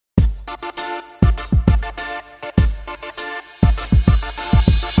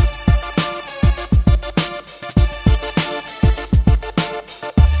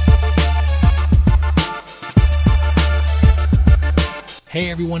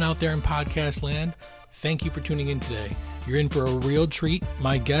everyone out there in podcast land, thank you for tuning in today. You're in for a real treat.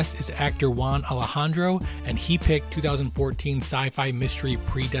 My guest is actor Juan Alejandro, and he picked 2014 sci-fi mystery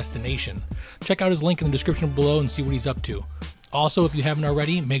Predestination. Check out his link in the description below and see what he's up to. Also, if you haven't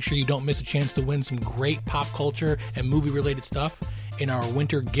already, make sure you don't miss a chance to win some great pop culture and movie-related stuff in our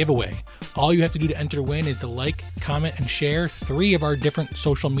winter giveaway. All you have to do to enter to win is to like, comment, and share 3 of our different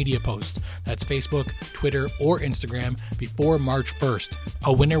social media posts. That's Facebook, Twitter, or Instagram before March 1st.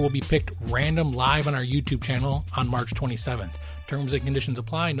 A winner will be picked random live on our YouTube channel on March 27th. Terms and conditions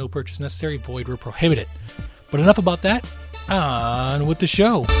apply. No purchase necessary. Void where prohibited. But enough about that. On with the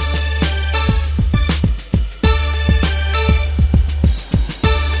show.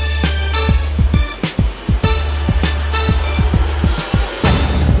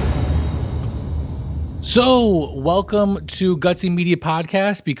 So, welcome to Gutsy Media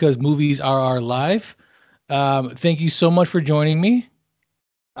Podcast, because movies are our life. Thank you so much for joining me.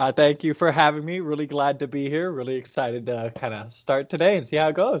 Thank you for having me. Really glad to be here. Really excited to kind of start today and see how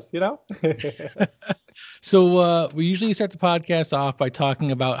it goes, you know? So, we usually start the podcast off by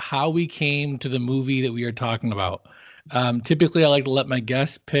talking about how we came to the movie that we are talking about. Typically, I like to let my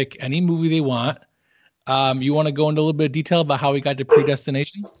guests pick any movie they want. You want to go into a little bit of detail about how we got to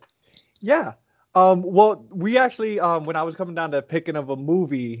Predestination? Yeah. Well, we actually, when I was coming down to picking of a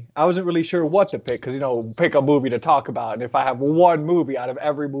movie, I wasn't really sure what to pick because, pick a movie to talk about. And if I have one movie out of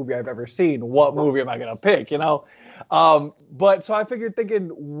every movie I've ever seen, what movie am I going to pick, But so I figured thinking,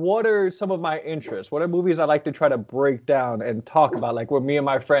 what are some of my interests? What are movies I like to try to break down and talk about, like when me and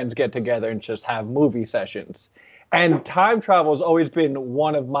my friends get together and just have movie sessions? And time travel has always been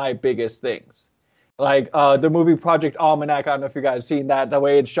one of my biggest things. Like the movie Project Almanac, I don't know if you guys seen that, the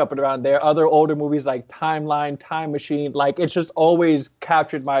way it's jumping around there. Other older movies like Timeline, Time Machine, like it's just always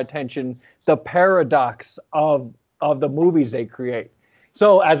captured my attention, the paradox of the movies they create.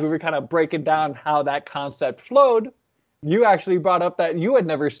 So as we were kind of breaking down how that concept flowed, you actually brought up that you had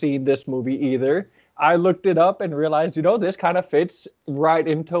never seen this movie either. I looked it up and realized, this kind of fits right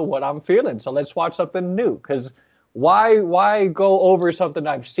into what I'm feeling. So let's watch something new, because why go over something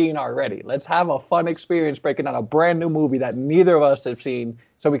I've seen already? Let's have a fun experience breaking down a brand new movie that neither of us have seen,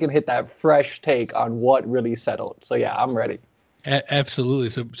 so we can hit that fresh take on what really settled. So yeah, I'm ready. Absolutely.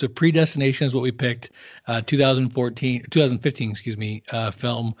 So Predestination is what we picked. 2015,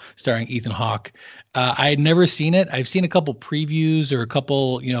 film starring Ethan Hawke. I had never seen it. I've seen a couple previews or a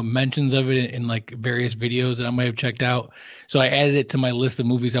couple, mentions of it in like various videos that I might have checked out. So I added it to my list of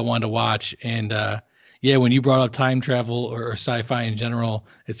movies I wanted to watch. And yeah, when you brought up time travel or sci-fi in general,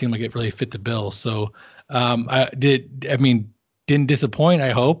 it seemed like it really fit the bill. So didn't disappoint,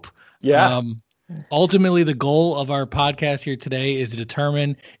 I hope. Yeah. Ultimately, the goal of our podcast here today is to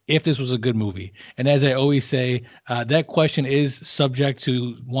determine if this was a good movie. And as I always say, that question is subject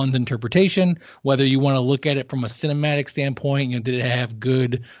to one's interpretation, whether you want to look at it from a cinematic standpoint, did it have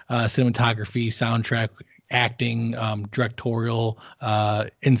good cinematography, soundtrack, acting, directorial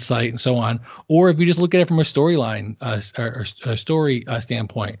insight, and so on, or if you just look at it from a storyline or a story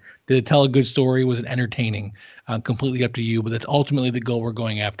standpoint, did it tell a good story? Was it entertaining? Completely up to you, but that's ultimately the goal we're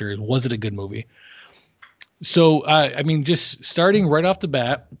going after. Was it a good movie? So, just starting right off the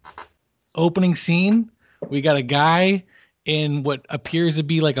bat, opening scene, we got a guy in what appears to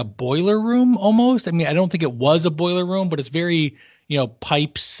be like a boiler room almost. I don't think it was a boiler room, but it's very,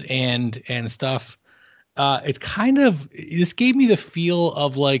 pipes and stuff. It's kind of, this gave me the feel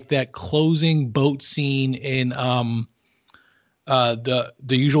of like that closing boat scene in the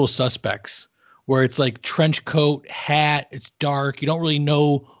Usual Suspects, where it's like trench coat, hat, it's dark, you don't really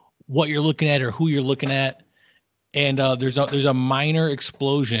know what you're looking at or who you're looking at, and there's a minor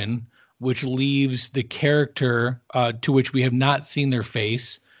explosion which leaves the character to which we have not seen their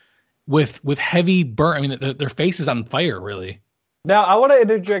face with heavy burn. Their face is on fire, really. Now I want to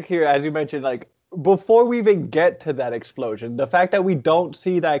interject here, as you mentioned, like, before we even get to that explosion, the fact that we don't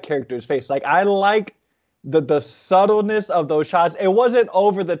see that character's face, like, I like the subtleness of those shots. It wasn't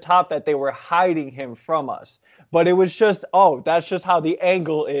over the top that they were hiding him from us, but it was just, that's just how the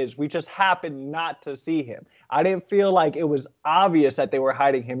angle is. We just happened not to see him. I didn't feel like it was obvious that they were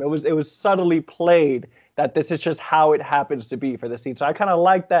hiding him. It was subtly played that this is just how it happens to be for the scene. So I kind of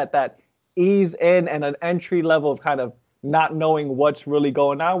like that ease in and an entry level of kind of not knowing what's really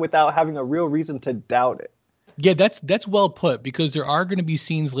going on without having a real reason to doubt it. Yeah, that's well put, because there are going to be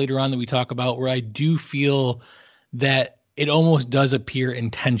scenes later on that we talk about where I do feel that it almost does appear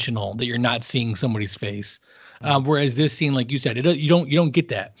intentional that you're not seeing somebody's face. Whereas this scene, like you said, you don't get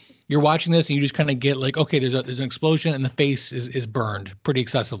that. You're watching this and you just kind of get like, okay, there's an explosion and the face is burned pretty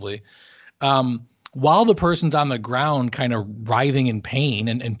excessively. while the person's on the ground, kind of writhing in pain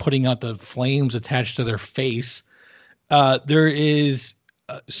and putting out the flames attached to their face, there is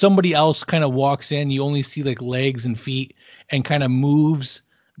somebody else kind of walks in. You only see like legs and feet, and kind of moves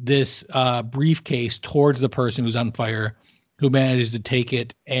this briefcase towards the person who's on fire, who manages to take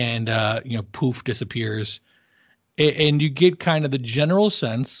it, and poof, disappears. And you get kind of the general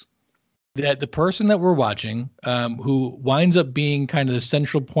sense that the person that we're watching, who winds up being kind of the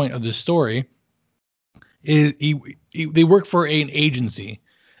central point of the story, is they work for an agency,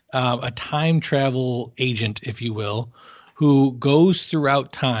 a time travel agent, if you will, who goes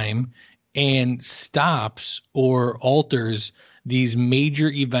throughout time and stops or alters these major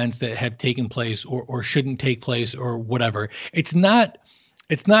events that have taken place or shouldn't take place or whatever. It's not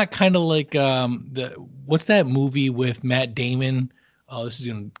kind of like what's that movie with Matt Damon? Oh, this is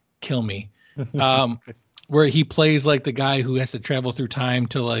gonna kill me. Where he plays like the guy who has to travel through time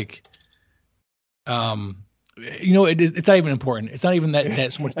to like it's not even important. It's not even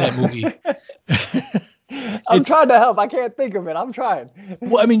that so much that movie. I'm trying to help. I can't think of it. I'm trying.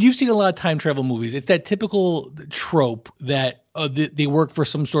 Well, I mean, you've seen a lot of time travel movies. It's that typical trope that they work for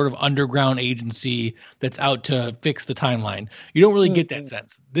some sort of underground agency that's out to fix the timeline. You don't really get that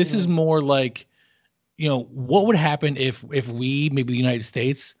sense. This is more like, what would happen if we, maybe the United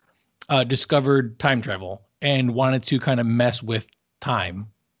States, discovered time travel and wanted to kind of mess with time.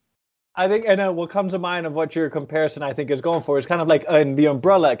 I think, and what comes to mind of what your comparison I think is going for is kind of like in the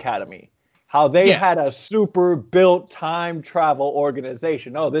Umbrella Academy, how they had a super built time travel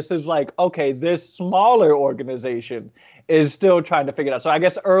organization. Oh, this is like, okay, this smaller organization is still trying to figure it out. So I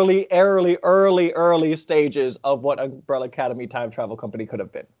guess early stages of what Umbrella Academy time travel company could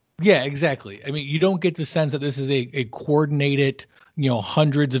have been. Yeah, exactly. I mean, you don't get the sense that this is a coordinated,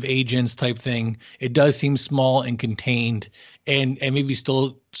 hundreds of agents type thing. It does seem small and contained, and maybe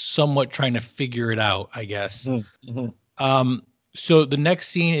still somewhat trying to figure it out, I guess. Mm-hmm. So the next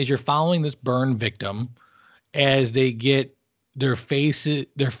scene is you're following this burn victim as they get their face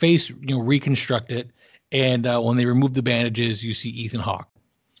reconstructed, and when they remove the bandages, you see Ethan Hawke,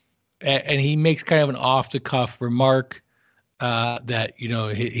 and he makes kind of an off-the-cuff remark that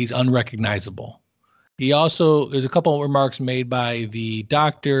he's unrecognizable. He also, there's a couple of remarks made by the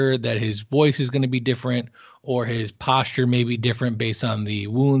doctor that his voice is going to be different, or his posture may be different based on the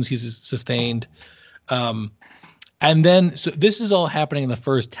wounds he's sustained. And then, so this is all happening in the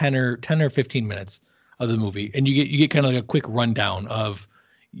first 10 or 15 minutes of the movie. And you get kind of like a quick rundown of,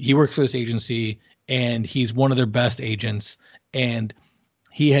 he works for this agency and he's one of their best agents. And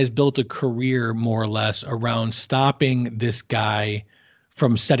he has built a career more or less around stopping this guy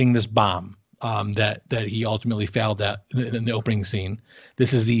from setting this bomb that he ultimately failed at in the opening scene.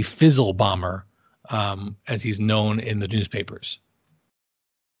 This is the Fizzle Bomber, as he's known in the newspapers.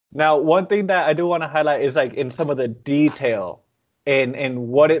 Now, one thing that I do want to highlight is like in some of the detail and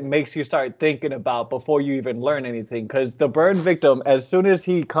what it makes you start thinking about before you even learn anything. Because the burn victim, as soon as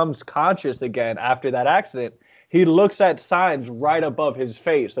he comes conscious again after that accident, he looks at signs right above his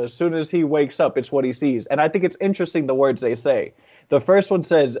face. As soon as he wakes up, it's what he sees. And I think it's interesting the words they say. The first one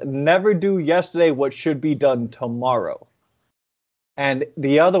says, "Never do yesterday what should be done tomorrow." And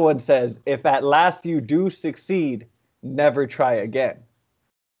the other one says, "If at last you do succeed, never try again."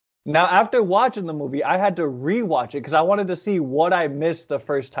 Now, after watching the movie, I had to rewatch it because I wanted to see what I missed the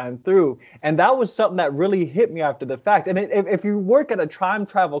first time through. And that was something that really hit me after the fact. And if you work at a time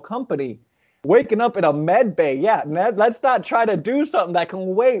travel company, waking up in a med bay, let's not try to do something that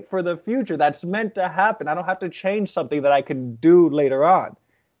can wait for the future. That's meant to happen. I don't have to change something that I can do later on.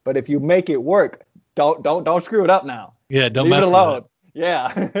 But if you make it work, don't screw it up now. Yeah, don't leave mess it alone. With it.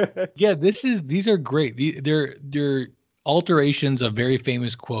 Yeah. Yeah, these are great. They're alterations of very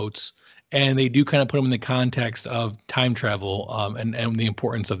famous quotes, and they do kind of put them in the context of time travel and the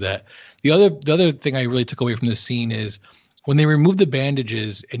importance of that. The other thing I really took away from this scene is when they remove the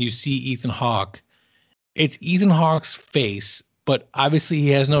bandages and you see Ethan Hawke, it's Ethan Hawke's face, but obviously he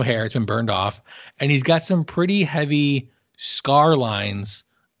has no hair. It's been burned off, and he's got some pretty heavy scar lines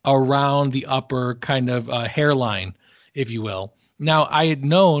around the upper kind of hairline, if you will. Now, I had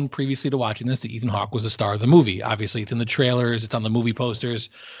known previously to watching this that Ethan Hawke was the star of the movie. Obviously, it's in the trailers, it's on the movie posters.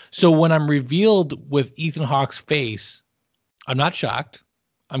 So when I'm revealed with Ethan Hawke's face, I'm not shocked.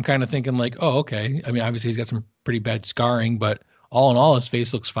 I'm kind of thinking like, oh, okay. I mean, obviously he's got some pretty bad scarring, but all in all, his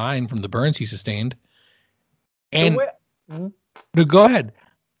face looks fine from the burns he sustained. And no, go ahead.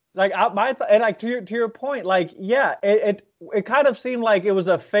 Like to your point, like, yeah, it kind of seemed like it was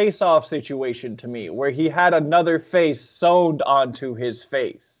a face-off situation to me, where he had another face sewn onto his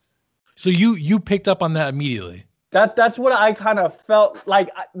face. So you picked up on that immediately? That's what I kind of felt like.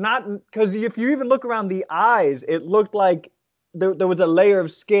 Not because if you even look around the eyes, it looked like there was a layer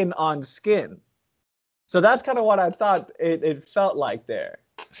of skin on skin. So that's kind of what I thought it felt like there.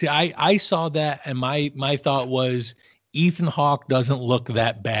 See, I saw that, and my thought was Ethan Hawke doesn't look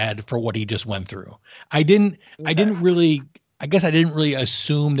that bad for what he just went through. I didn't really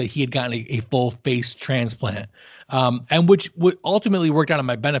assume that he had gotten a full face transplant, and which would ultimately work out in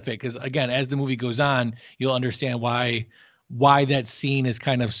my benefit, because again, as the movie goes on, you'll understand why that scene is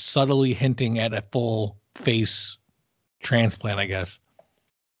kind of subtly hinting at a full face transplant, I guess.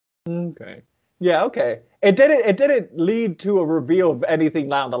 Okay. Yeah, okay. It didn't lead to a reveal of anything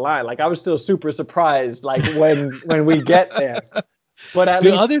down the line. Like I was still super surprised, like when we get there. But at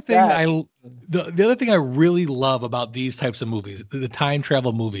least the other thing I really love about these types of movies, the time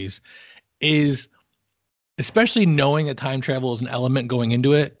travel movies, is especially knowing that time travel is an element going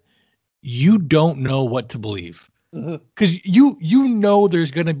into it, you don't know what to believe. Because you know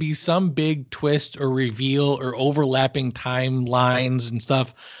there's going to be some big twist or reveal or overlapping timelines and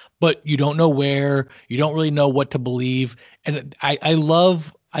stuff, but you don't know where. You don't really know what to believe, and I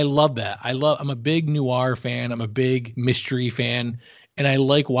love that. I'm a big noir fan. I'm a big mystery fan, and I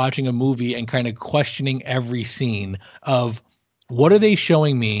like watching a movie and kind of questioning every scene of what are they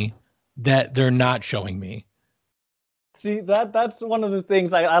showing me that they're not showing me. See, that's one of the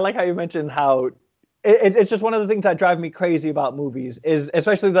things I like how you mentioned how it's just one of the things that drive me crazy about movies, is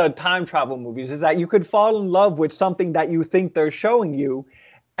especially the time travel movies, is that you could fall in love with something that you think they're showing you,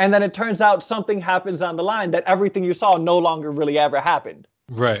 and then it turns out something happens on the line that everything you saw no longer really ever happened.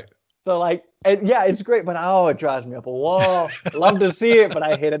 Right. So like, yeah, it's great, but it drives me up a wall. Love to see it, but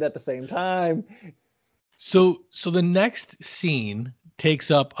I hate it at the same time. So the next scene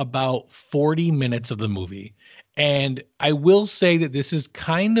takes up about 40 minutes of the movie. And I will say that this is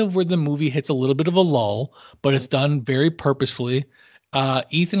kind of where the movie hits a little bit of a lull, but it's done very purposefully.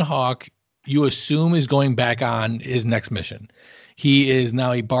 Ethan Hawke, you assume, is going back on his next mission. He is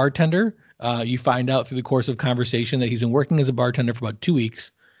now a bartender. You find out through the course of conversation that he's been working as a bartender for about 2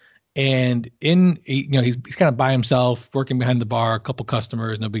 weeks. And he's kind of by himself, working behind the bar, a couple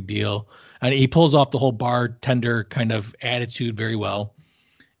customers, no big deal. And he pulls off the whole bartender kind of attitude very well.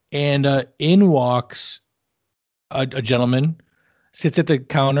 And in walks a gentleman, sits at the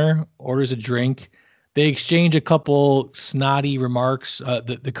counter, orders a drink. They exchange a couple snotty remarks.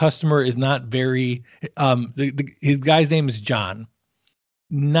 The customer is not very. His guy's name is John.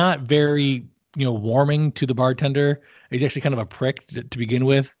 Not very, warming to the bartender. He's actually kind of a prick to begin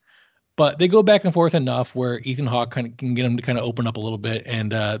with. But they go back and forth enough where Ethan Hawke can get him to kind of open up a little bit,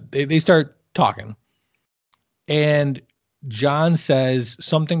 and they start talking. And John says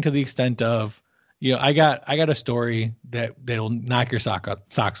something to the extent of, I got a story that'll knock your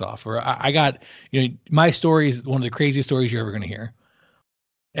socks off, or I got, my story is one of the craziest stories you're ever going to hear.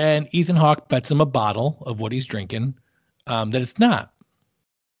 And Ethan Hawke bets him a bottle of what he's drinking, that it's not.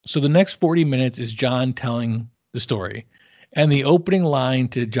 So the next 40 minutes is John telling the story. And the opening line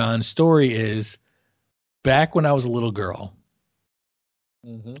to John's story is, "Back when I was a little girl."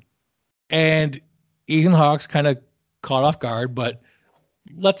 Mm-hmm. And Ethan Hawke's kind of caught off guard, but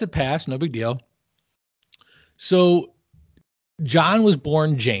lets it pass. No big deal. So John was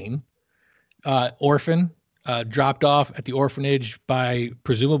born Jane, orphan, dropped off at the orphanage by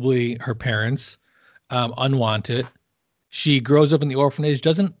presumably her parents, unwanted. She grows up in the orphanage,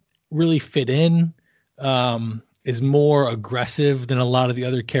 doesn't really fit in, is more aggressive than a lot of the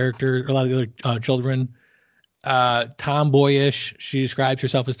other characters, a lot of the other children. Tomboyish. She describes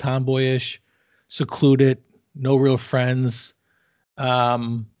herself as tomboyish, secluded, no real friends.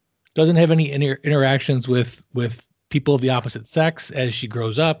 Doesn't have any interactions with people of the opposite sex as she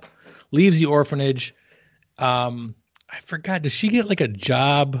grows up. Leaves the orphanage. I forgot. Does she get like a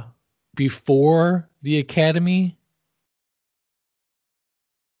job before the academy?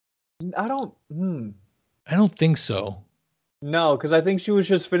 I don't think so. No, because I think she was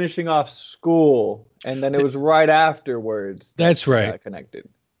just finishing off school, and then it was right afterwards. That's right. Got connected.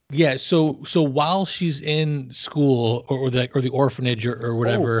 Yeah. So while she's in school or the orphanage or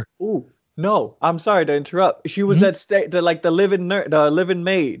whatever. Oh, no! I'm sorry to interrupt. She was the living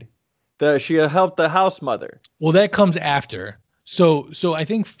maid. She helped the house mother. Well, that comes after. So I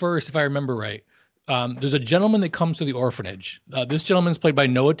think first, if I remember right, there's a gentleman that comes to the orphanage. This gentleman's played by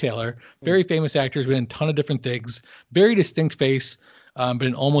Noah Taylor, very famous actor, has been in a ton of different things, very distinct face, been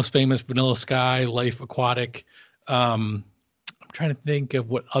in Almost Famous, Vanilla Sky, Life Aquatic. I'm trying to think of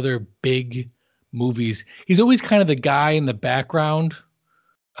what other big movies. He's always kind of the guy in the background.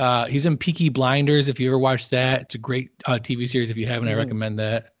 He's in Peaky Blinders, if you ever watched that. It's a great TV series. If you haven't, I recommend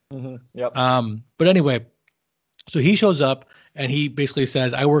that. Mm-hmm. Yep. But anyway, So he shows up and he basically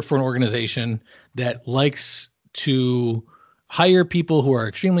says, I work for an organization that likes to hire people who are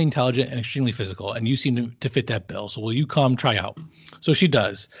extremely intelligent and extremely physical, and you seem to fit that bill. So will you come try out? So she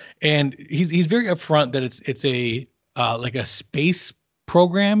does. And he's very upfront that it's a like a space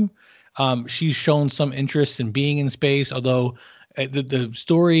program. She's shown some interest in being in space, although the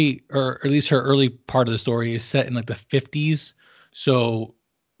story, or at least her early part of the story, is set in like the 50s. So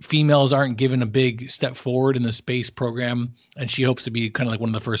females aren't given a big step forward in the space program, and she hopes to be kind of like one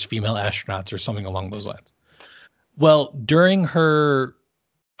of the first female astronauts or something along those lines. Well, during her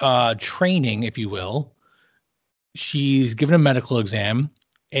training, if you will, she's given a medical exam,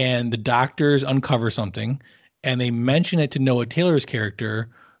 and the doctors uncover something, and they mention it to Noah Taylor's character,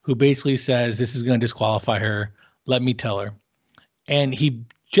 who basically says, this is going to disqualify her. Let me tell her. And he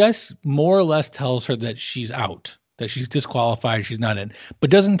just more or less tells her that she's out, that she's disqualified, she's not in, but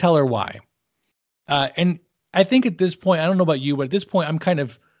doesn't tell her why. And I think at this point, I don't know about you, but at this point, I'm kind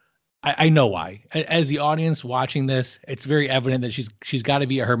of, I know why. As the audience watching this, it's very evident that she's got to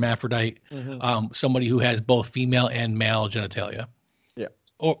be a hermaphrodite, somebody who has both female and male genitalia. Yeah.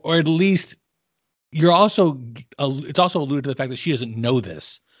 Or at least it's also alluded to the fact that she doesn't know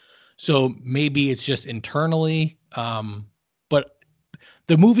this. So maybe it's just internally. But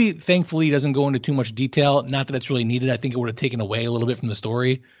the movie, thankfully, doesn't go into too much detail. Not that it's really needed. I think it would have taken away a little bit from the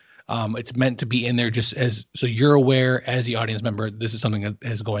story. It's meant to be in there just as so you're aware as the audience member. This is something that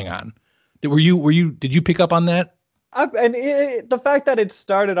is going on. Did you pick up on that? The fact that it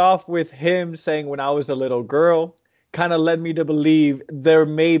started off with him saying when I was a little girl kind of led me to believe there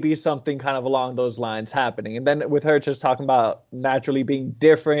may be something kind of along those lines happening. And then with her just talking about naturally being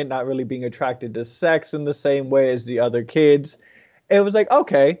different, not really being attracted to sex in the same way as the other kids, it was like,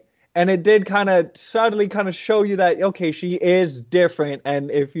 okay. And it did kind of subtly kind of show you that, okay, she is different.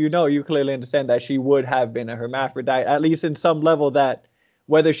 And if you know, you clearly understand that she would have been a hermaphrodite, at least in some level, that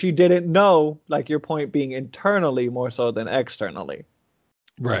whether she didn't know, like your point being internally more so than externally.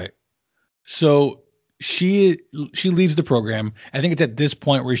 Right. So she leaves the program. I think it's at this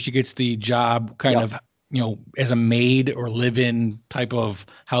point where she gets the job kind of, as a maid or live-in type of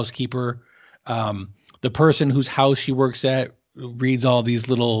housekeeper. The person whose house she works at reads all these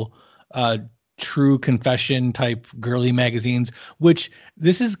little true confession type girly magazines, which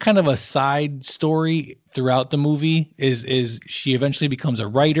this is kind of a side story throughout the movie is she eventually becomes a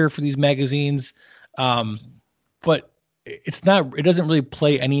writer for these magazines. But it doesn't really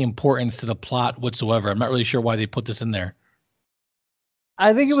play any importance to the plot whatsoever. I'm not really sure why they put this in there.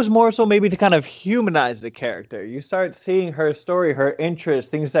 I think it was more so maybe to kind of humanize the character. You start seeing her story, her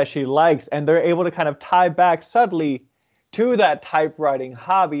interests, things that she likes, and they're able to kind of tie back subtly to that typewriting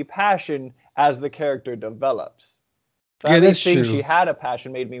hobby passion as the character develops. So yeah, that's true. She had a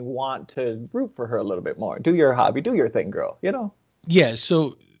passion made me want to root for her a little bit more. Do your hobby, do your thing, girl. Yeah.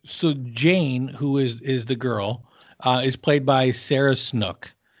 So Jane, who is the girl, is played by Sarah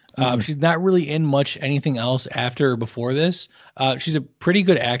Snook. She's not really in much anything else after or before this. She's a pretty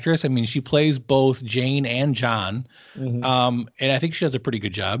good actress. I mean, she plays both Jane and John. And I think she does a pretty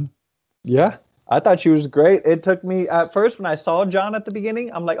good job. Yeah. I thought she was great. It took me at first when I saw John at the beginning,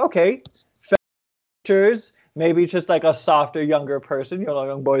 I'm like, okay, features, maybe it's just like a softer, younger person.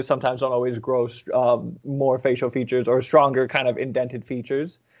 Young boys sometimes don't always grow more facial features or stronger kind of indented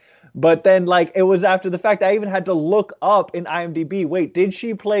features. But then it was after the fact I even had to look up in IMDb, wait, did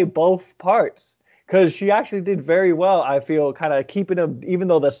she play both parts? Because she actually did very well, I feel, kind of keeping them, even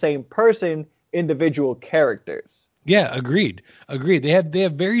though the same person, individual characters. Yeah, agreed. They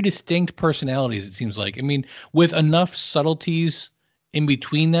have very distinct personalities, it seems like. I mean, with enough subtleties in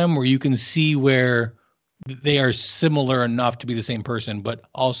between them where you can see where they are similar enough to be the same person, but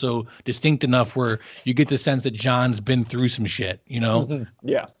also distinct enough where you get the sense that John's been through some shit,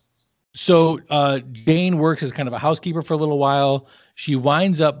 Yeah. So Jane works as kind of a housekeeper for a little while. She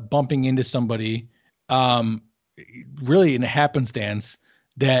winds up bumping into somebody, really in a happenstance,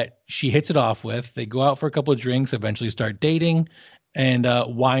 that she hits it off with. They go out for a couple of drinks, eventually start dating, and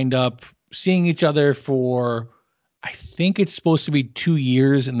wind up seeing each other for, I think it's supposed to be 2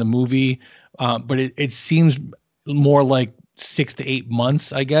 years in the movie, but it seems more like 6 to 8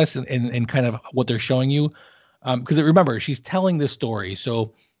 months, I guess, in kind of what they're showing you. Because remember, she's telling this story.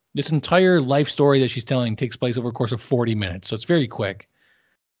 So this entire life story that she's telling takes place over a course of 40 minutes. So it's very quick.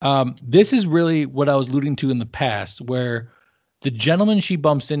 This is really what I was alluding to in the past, where the gentleman she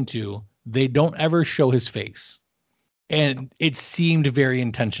bumps into, they don't ever show his face. And it seemed very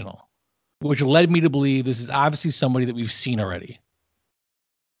intentional, which led me to believe this is obviously somebody that we've seen already.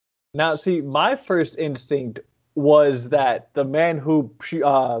 Now, see, my first instinct was that the man who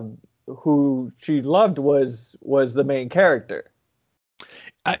who she loved was the main character.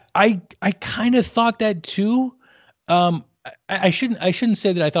 I kind of thought that too. I shouldn't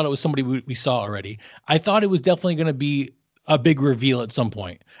say that I thought it was somebody we saw already. I thought it was definitely going to be a big reveal at some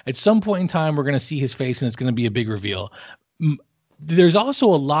point. At some point in time, we're going to see his face, and it's going to be a big reveal. There's also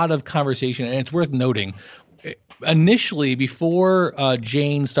a lot of conversation, and it's worth noting. Initially, before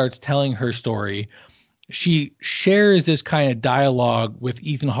Jane starts telling her story, she shares this kind of dialogue with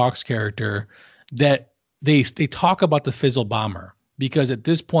Ethan Hawke's character that they talk about the Fizzle bomber, because at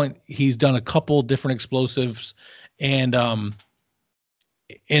this point he's done a couple different explosives, and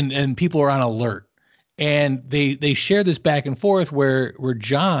people are on alert, and they share this back and forth where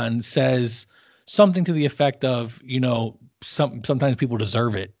John says something to the effect of, sometimes people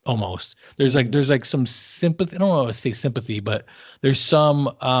deserve it. Almost there's like some sympathy. I don't know how to say sympathy, but there's some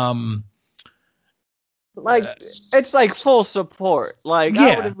it's like full support. Like, yeah.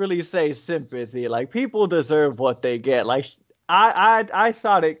 I wouldn't really say sympathy. Like, people deserve what they get. Like, I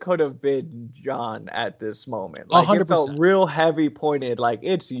thought it could have been John at this moment. Like, 100%. It felt real heavy pointed. Like,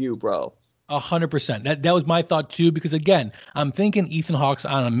 it's you, bro. 100%. That was my thought too, because again, I'm thinking Ethan Hawke's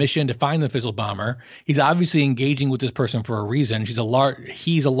on a mission to find the Fizzle bomber. He's obviously engaging with this person for a reason. He's a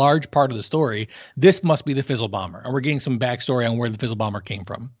large part of the story. This must be the Fizzle bomber, and we're getting some backstory on where the Fizzle bomber came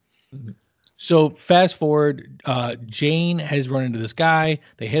from. Mm-hmm. So fast forward, Jane has run into this guy.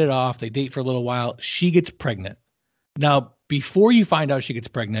 They hit it off. They date for a little while. She gets pregnant. Now, before you find out she gets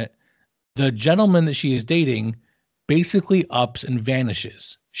pregnant, the gentleman that she is dating basically ups and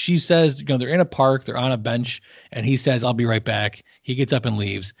vanishes. She says, they're in a park, they're on a bench, and he says, "I'll be right back." He gets up and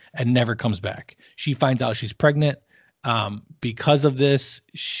leaves and never comes back. She finds out she's pregnant. Because of this,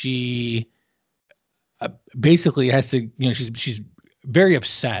 she basically has to, she's very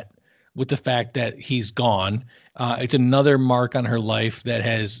upset with the fact that he's gone. It's another mark on her life that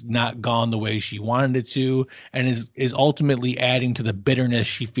has not gone the way she wanted it to, and is ultimately adding to the bitterness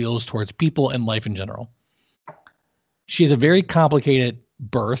she feels towards people and life in general. She has a very complicated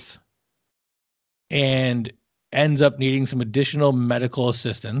birth and ends up needing some additional medical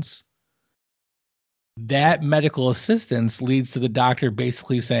assistance. That medical assistance leads to the doctor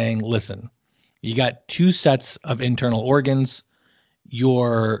basically saying, "Listen, you got 2 sets of internal organs.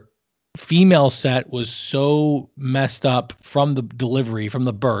 Your female set was so messed up from the delivery, from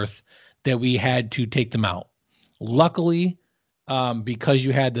the birth, that we had to take them out. Luckily, because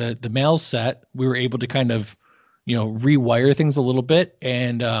you had the male set, we were able to kind of, rewire things a little bit,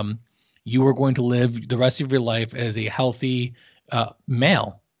 and you were going to live the rest of your life as a healthy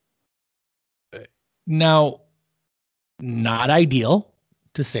male." Now, not ideal,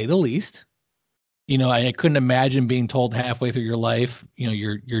 to say the least. I couldn't imagine being told halfway through your life,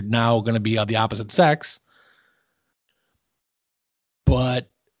 you're now going to be of the opposite sex. But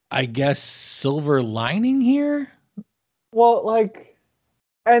I guess silver lining here. Well, like,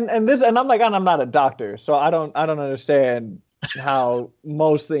 and I'm like, I'm not a doctor, so I don't understand how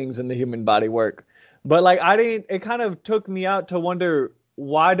most things in the human body work. But like, it kind of took me out to wonder,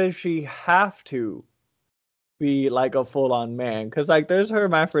 why does she have to be like a full-on man? Because like, there's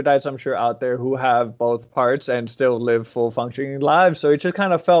hermaphrodites, I'm sure, out there who have both parts and still live full functioning lives. So it just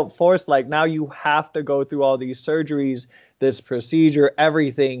kind of felt forced. Like, now you have to go through all these surgeries, this procedure,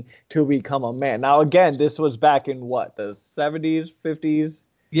 everything to become a man. Now, again, this was back in what, the 70s, 50s?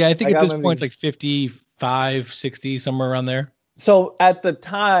 Yeah, I think at this point it's like 55, 60, somewhere around there. So at the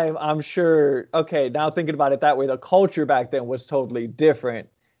time, I'm sure, okay, now thinking about it that way, the culture back then was totally different,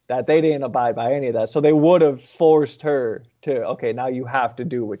 that they didn't abide by any of that. So they would have forced her to, okay, now you have to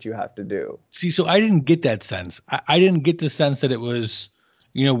do what you have to do. See, so I didn't get that sense. I didn't get the sense that it was,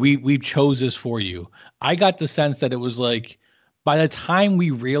 we chose this for you. I got the sense that it was like, by the time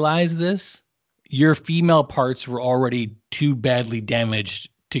we realized this, your female parts were already too badly damaged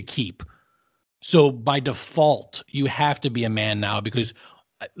to keep. So by default, you have to be a man now, because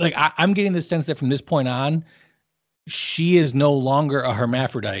like I'm getting the sense that from this point on, she is no longer a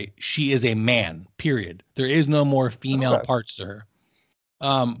hermaphrodite. She is a man, period. There is no more female parts to her.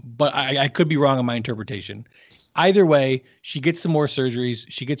 But I could be wrong in my interpretation. Either way, she gets some more surgeries.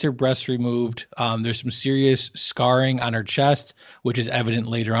 She gets her breasts removed. There's some serious scarring on her chest, which is evident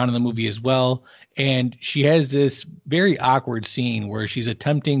later on in the movie as well. And she has this very awkward scene where she's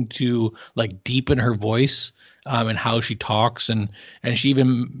attempting to like deepen her voice and how she talks, and she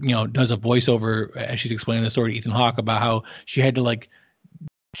even does a voiceover as she's explaining the story to Ethan Hawke about how she had to like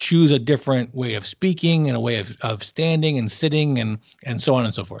choose a different way of speaking and a way of standing and sitting and so on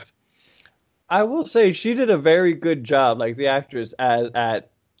and so forth. I will say she did a very good job, like the actress, at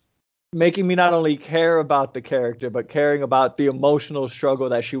making me not only care about the character, but caring about the emotional struggle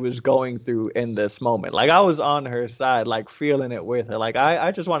that she was going through in this moment. Like I was on her side, like feeling it with her. Like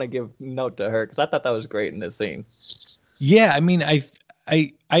I just want to give note to her because I thought that was great in this scene. Yeah, I mean, I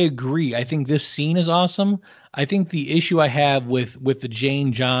agree. I think this scene is awesome. I think the issue I have with the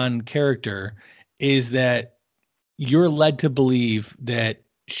Jane John character is that you're led to believe that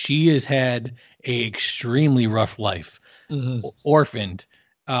she has had a extremely rough life, Mm-hmm. orphaned,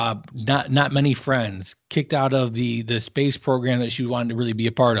 not many friends, kicked out of the space program that she wanted to really be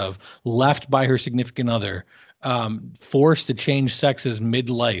a part of, left by her significant other, forced to change sexes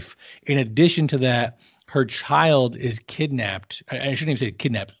midlife. In addition to that, her child is kidnapped. I shouldn't even say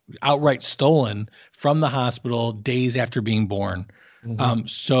kidnapped, outright stolen from the hospital days after being born. Mm-hmm.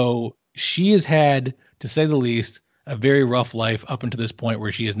 So she has had, to say the least, a very rough life up until this point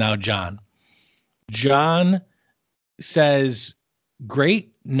where she is now John. John says,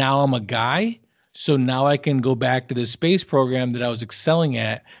 great, now I'm a guy. So now I can go back to the space program that I was excelling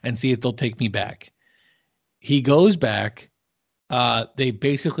at and see if they'll take me back. He goes back. They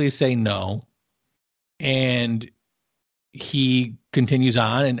basically say no. And he continues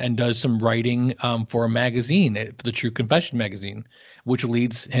on and does some writing for a magazine, for the True Confession magazine, which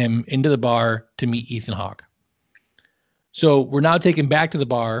leads him into the bar to meet Ethan Hawke. So we're now taken back to the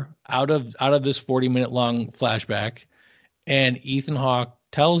bar out of this 40-minute long flashback, and Ethan Hawke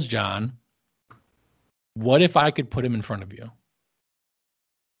tells John, "What if I could put him in front of you?"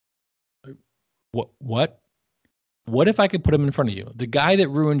 What? What if I could put him in front of you? The guy that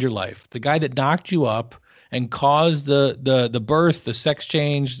ruined your life, the guy that knocked you up and caused the birth, the sex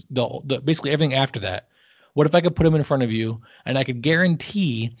change, the basically everything after that. What if I could put him in front of you and I could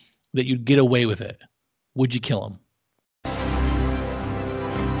guarantee that you'd get away with it? Would you kill him?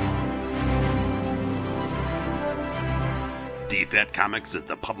 DFAT Comics is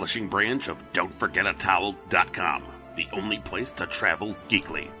the publishing branch of Don'tForgetATowel.com, the only place to travel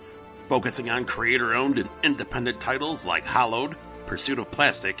geekly. Focusing on creator-owned and independent titles like Hollowed, Pursuit of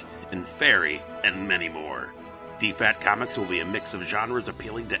Plastic, and Fairy, and many more. DFAT Comics will be a mix of genres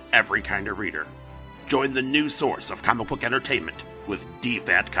appealing to every kind of reader. Join the new source of comic book entertainment with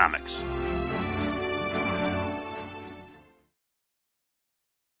DFAT Comics.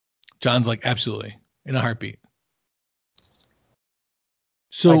 John's like, absolutely, in a heartbeat.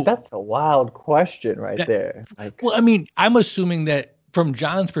 So like, that's a wild question there. Like, well, I mean, I'm assuming that from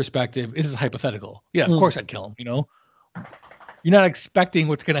John's perspective, this is hypothetical. Yeah, of course I'd kill him, you know? You're not expecting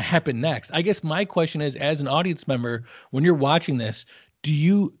what's going to happen next. I guess my question is, as an audience member, when you're watching this, do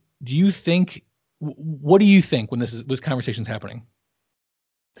you think, what do you think when this conversation's happening?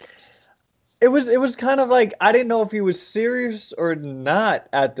 It was kind of like, I didn't know if he was serious or not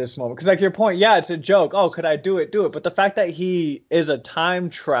at this moment. Because like your point, yeah, it's a joke. Oh, could I do it? Do it. But the fact that he is a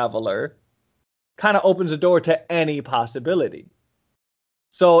time traveler kind of opens the door to any possibility.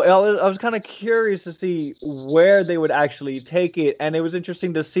 So I was kind of curious to see where they would actually take it. And it was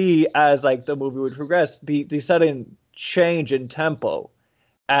interesting to see as like the movie would progress, the sudden change in tempo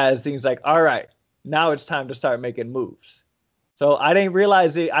as things like, all right, now it's time to start making moves. So I didn't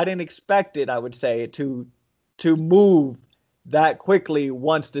realize it. I didn't expect it, I would say, to move that quickly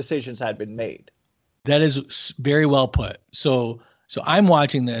once decisions had been made. That is very well put. So I'm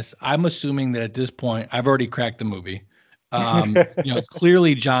watching this. I'm assuming that at this point, I've already cracked the movie.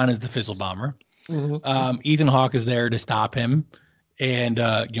 Clearly John is the fizzle bomber. Mm-hmm. Ethan Hawke is there to stop him and,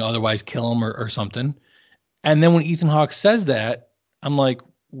 otherwise kill him or something. And then when Ethan Hawke says that, I'm like,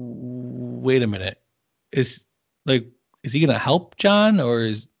 wait a minute. Is he going to help John,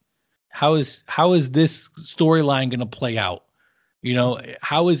 or how is this storyline going to play out? You know,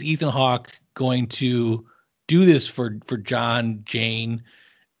 how is Ethan Hawke going to do this for John, Jane,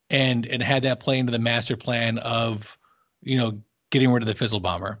 and had that play into the master plan of, getting rid of the fizzle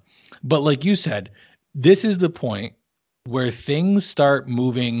bomber? But like you said, this is the point where things start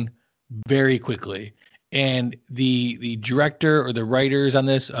moving very quickly. And the director or the writers on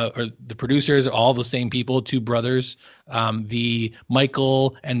this, or the producers, are all the same people, two brothers, the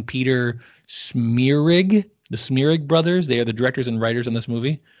Michael and Peter Smerig, the Smerig brothers. They are the directors and writers on this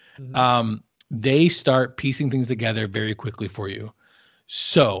movie. Mm-hmm. They start piecing things together very quickly for you.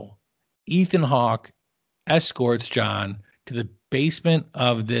 So Ethan Hawke escorts John to the basement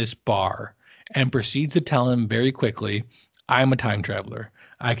of this bar and proceeds to tell him very quickly, I'm a time traveler.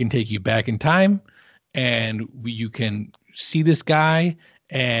 I can take you back in time, and you can see this guy.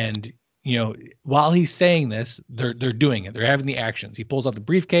 And, while he's saying this, they're doing it. They're having the actions. He pulls out the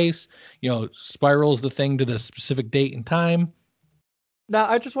briefcase, spirals the thing to the specific date and time. Now,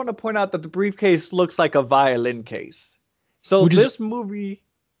 I just want to point out that the briefcase looks like a violin case. So this movie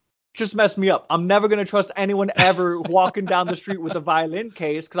just messed me up. I'm never gonna trust anyone ever walking down the street with a violin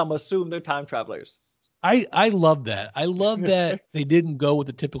case because I'm assuming they're time travelers. I love that. I love that they didn't go with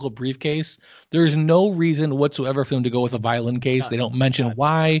the typical briefcase. There's no reason whatsoever for them to go with a violin case. They don't mention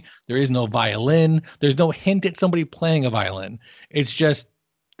why. There is no violin. There's no hint at somebody playing a violin. It's just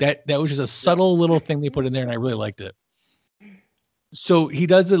that was just a subtle little thing they put in there, and I really liked it. So he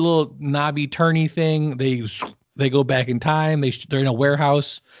does a little knobby turny thing. They go back in time. They're in a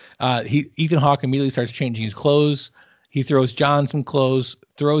warehouse. Ethan Hawke immediately starts changing his clothes. He throws John some clothes,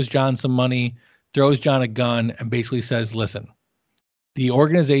 throws John some money, throws John a gun, and basically says, listen, the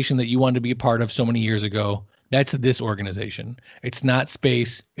organization that you wanted to be a part of so many years ago, that's this organization. It's not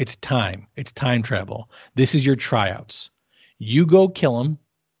space. It's time. It's time travel. This is your tryouts. You go kill him.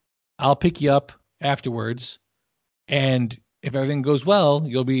 I'll pick you up afterwards. And if everything goes well,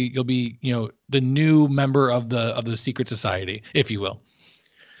 you'll be, the new member of the secret society, if you will.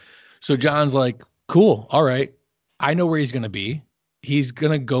 So John's like, cool. All right. I know where he's going to be. He's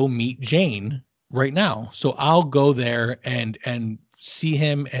going to go meet Jane right now. So I'll go there and see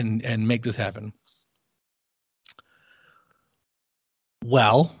him and make this happen.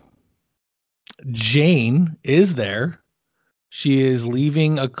 Well, Jane is there. She is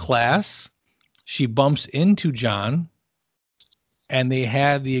leaving a class. She bumps into John, and they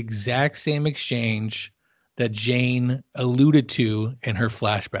have the exact same exchange that Jane alluded to in her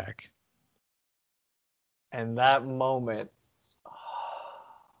flashback. And that moment.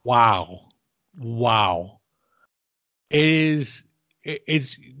 This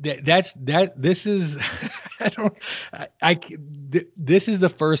is this is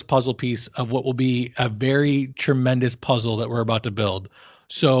the first puzzle piece of what will be a very tremendous puzzle that we're about to build.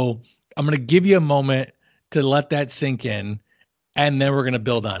 So I'm going to give you a moment to let that sink in, and then we're going to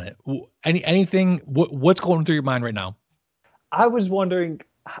build on it. Anything, what's going through your mind right now? I was wondering,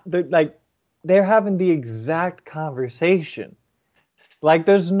 they're having the exact conversation. Like,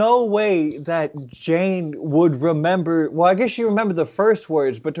 there's no way that Jane would remember. Well, I guess she remembered the first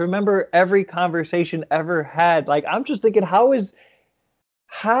words, but to remember every conversation ever had, like, I'm just thinking, how?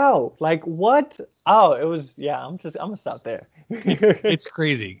 Like, what? Oh, it was, yeah, I'm gonna stop there. It's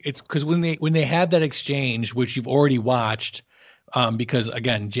crazy. It's because when they had that exchange, which you've already watched, because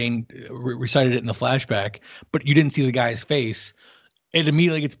again, Jane recited it in the flashback, but you didn't see the guy's face. It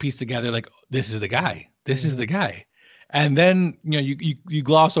immediately gets pieced together. Like, this is the guy. This is the guy. And then, you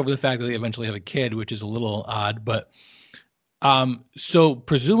gloss over the fact that they eventually have a kid, which is a little odd, but so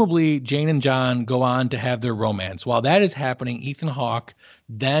presumably Jane and John go on to have their romance. While that is happening, Ethan Hawke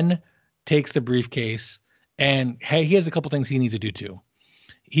then takes the briefcase, and he has a couple things he needs to do too.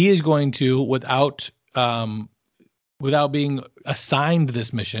 He is going to, without being assigned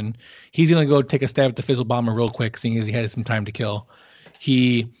this mission, he's going to go take a stab at the Fizzle Bomber real quick, seeing as he has some time to kill.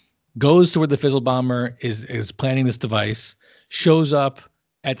 He goes to where the Fizzle Bomber is planning this device, shows up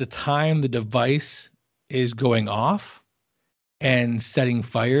at the time the device is going off and setting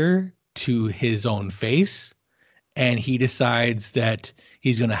fire to his own face. And he decides that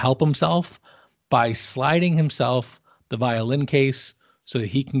he's going to help himself by sliding himself the violin case so that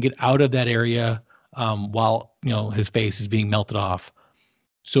he can get out of that area while his face is being melted off.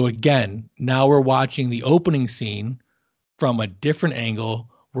 So again, now we're watching the opening scene from a different angle,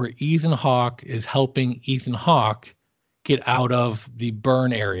 where Ethan Hawke is helping Ethan Hawke get out of the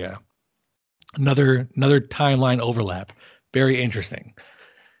burn area. Another timeline overlap. Very interesting.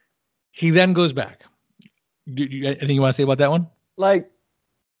 He then goes back. Anything you want to say about that one?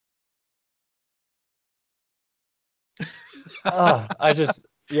 Come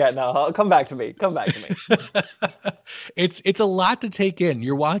back to me. It's a lot to take in.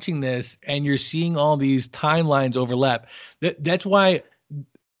 You're watching this and you're seeing all these timelines overlap. That's why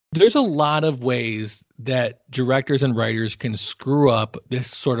there's a lot of ways that directors and writers can screw up this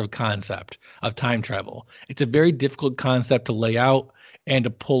sort of concept of time travel. It's a very difficult concept to lay out and to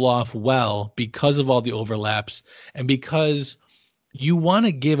pull off well because of all the overlaps, and because you want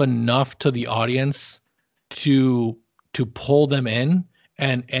to give enough to the audience to pull them in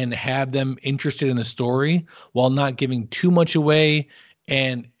and have them interested in the story while not giving too much away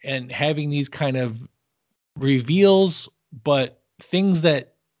and having these kind of reveals, but things that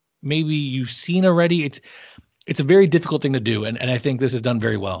maybe you've seen already. It's a very difficult thing to do, and I think this is done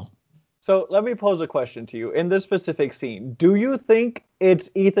very well. So let me pose a question to you. In this specific scene, do you think it's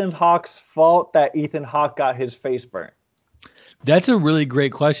Ethan Hawke's fault that Ethan Hawke got his face burnt? That's a really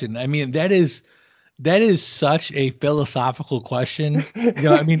great question. I mean, that is such a philosophical question.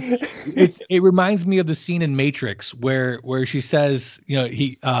 It reminds me of the scene in Matrix where she says,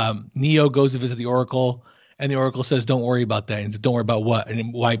 Neo goes to visit the Oracle, And the Oracle says, don't worry about that. And he says, don't worry about what?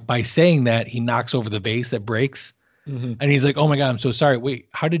 And why, by saying that, he knocks over the vase that breaks. Mm-hmm. And he's like, oh my God, I'm so sorry. Wait,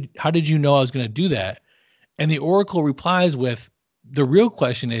 how did you know I was going to do that? And the Oracle replies with, the real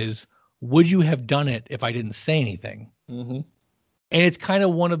question is, would you have done it if I didn't say anything? Mm-hmm. And it's kind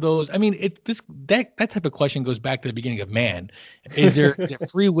of one of those, I mean, that type of question goes back to the beginning of man. Is it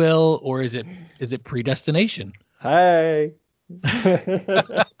free will, or is it predestination? Hey.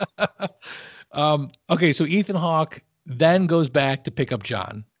 Okay, so Ethan Hawke then goes back to pick up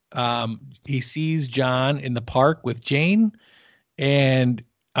John. He sees John in the park with Jane, and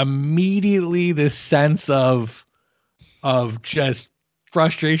immediately this sense of just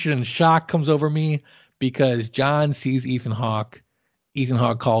frustration and shock comes over me, because John sees Ethan Hawke. Ethan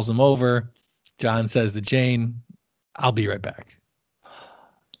Hawke calls him over. John says to Jane, I'll be right back.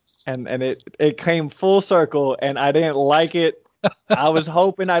 And it came full circle, and I didn't like it. I was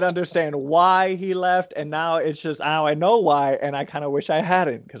hoping I'd understand why he left, and now it's just, now I know why, and I kind of wish I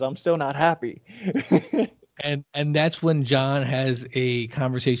hadn't, because I'm still not happy. and that's when John has a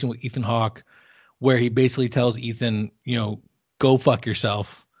conversation with Ethan Hawke, where he basically tells Ethan, go fuck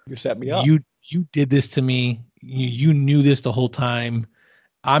yourself. You set me up. You did this to me. You knew this the whole time.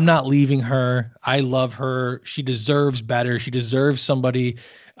 I'm not leaving her. I love her. She deserves better. She deserves somebody.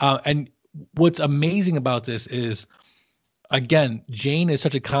 And what's amazing about this is, again, Jane is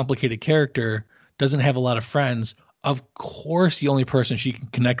such a complicated character, doesn't have a lot of friends. Of course, the only person she can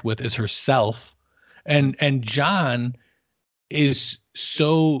connect with is herself. And John is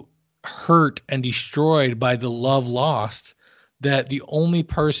so hurt and destroyed by the love lost that the only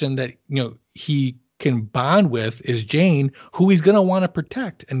person that he can bond with is Jane, who he's going to want to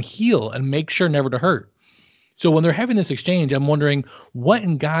protect and heal and make sure never to hurt. So when they're having this exchange, I'm wondering what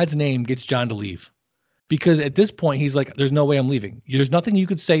in God's name gets John to leave, because at this point he's like, there's no way I'm leaving. There's nothing you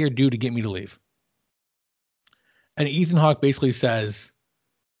could say or do to get me to leave. And Ethan Hawke basically says,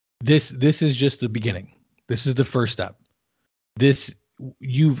 this is just the beginning. This is the first step.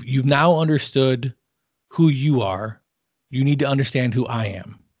 You've now understood who you are. You need to understand who I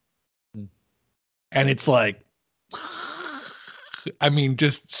am. And it's like, I mean,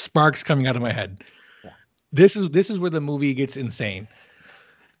 just sparks coming out of my head. Yeah. This is where the movie gets insane.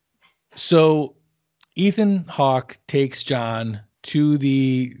 So Ethan Hawke takes John to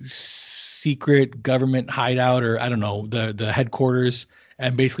the secret government hideout, or I don't know, the headquarters,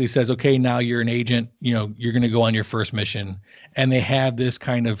 and basically says, okay, now you're an agent, you're going to go on your first mission. And they have this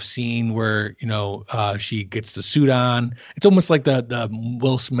kind of scene where, she gets the suit on. It's almost like the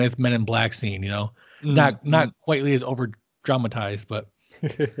Will Smith Men in Black scene, not quite as over dramatized, but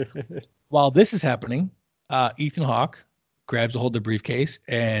while this is happening, Ethan Hawke grabs a hold of the briefcase,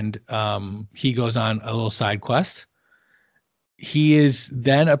 and he goes on a little side quest. He is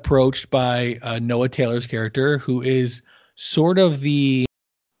then approached by Noah Taylor's character, who is sort of the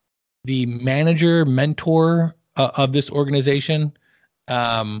manager, mentor of this organization.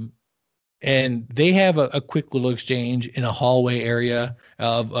 And they have a quick little exchange in a hallway area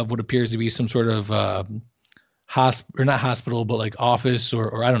of what appears to be some sort of not hospital, but like office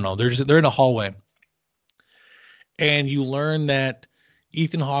or I don't know. They're in a hallway. And you learn that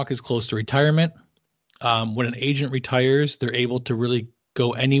Ethan Hawke is close to retirement. When an agent retires, they're able to really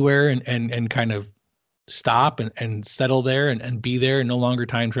go anywhere and kind of stop and settle there and be there and no longer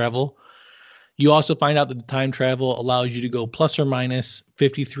time travel. You also find out that the time travel allows you to go plus or minus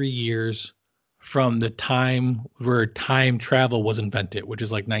 53 years from the time where time travel was invented, which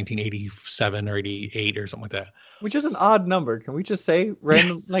is like 1987 or 88 or something like that. Which is an odd number. Can we just say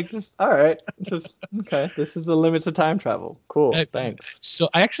random, all right, just, okay, this is the limits of time travel. Cool, thanks. So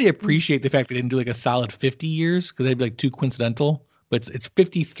I actually appreciate the fact they didn't do like a solid 50 years, because they'd be like too coincidental, but it's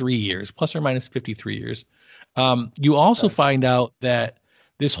 53 years, plus or minus 53 years. You also find out that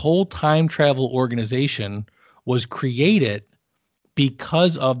this whole time travel organization was created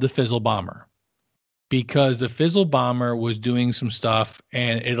because of the Fizzle Bomber. Because the Fizzle Bomber was doing some stuff,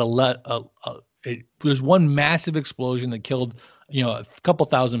 and there's one massive explosion that killed, a couple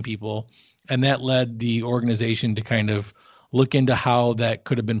thousand people, and that led the organization to kind of look into how that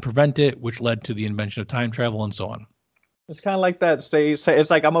could have been prevented, which led to the invention of time travel and so on. It's kind of like that. They say, it's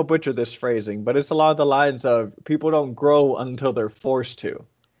like, I'm gonna butcher this phrasing, but it's a lot of the lines of people don't grow until they're forced to.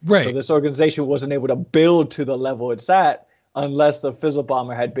 Right. So this organization wasn't able to build to the level it's at unless the Fizzle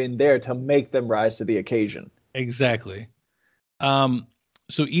Bomber had been there to make them rise to the occasion. Exactly.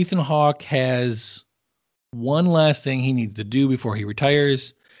 So Ethan Hawke has one last thing he needs to do before he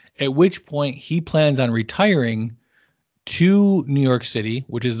retires, at which point he plans on retiring to New York City,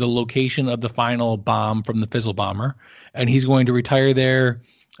 which is the location of the final bomb from the Fizzle Bomber. And he's going to retire there.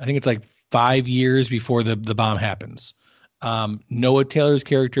 I think it's like 5 years before the bomb happens. Noah Taylor's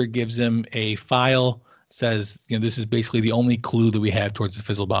character gives him a file, says, this is basically the only clue that we have towards the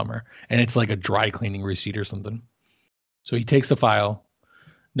Fizzle bomber. And it's like a dry cleaning receipt or something. So he takes the file.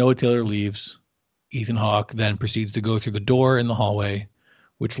 Noah Taylor leaves. Ethan Hawke then proceeds to go through the door in the hallway,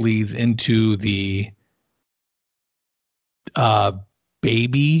 which leads into the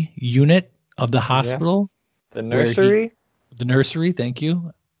baby unit of the hospital. The nursery? The nursery, thank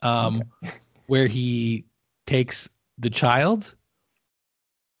you. Where he takes the child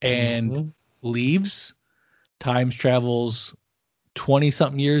and leaves, time travels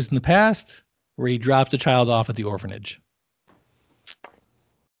 20-something years in the past, where he drops the child off at the orphanage.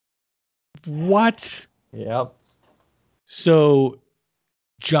 What? Yep. So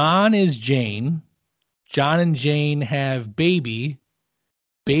John is Jane. John and Jane have baby.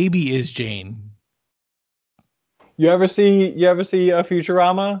 Baby is Jane. You ever see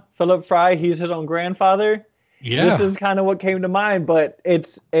Futurama? Philip Fry, he's his own grandfather. Yeah. This is kind of what came to mind, but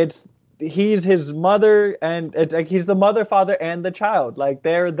he's his mother, and it's like he's the mother, father, and the child. Like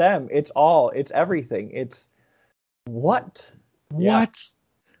they're them. It's everything. It's what? Yeah.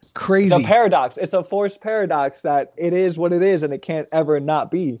 Crazy. The paradox. It's a forced paradox that it is what it is, and it can't ever not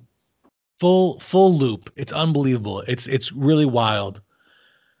be. Full loop. It's unbelievable. It's really wild.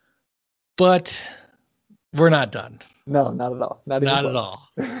 But we're not done. No, not at all. Not at all.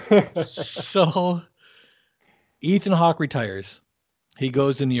 So Ethan Hawke retires. He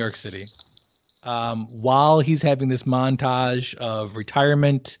goes to New York City. While he's having this montage of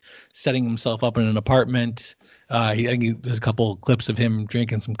retirement, setting himself up in an apartment, there's a couple clips of him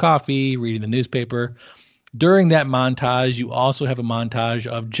drinking some coffee, reading the newspaper. During that montage, you also have a montage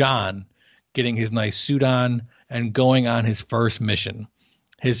of John getting his nice suit on and going on his first mission.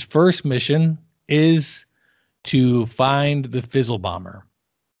 His first mission is to find the Fizzle bomber.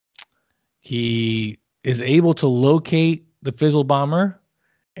 He is able to locate the Fizzle bomber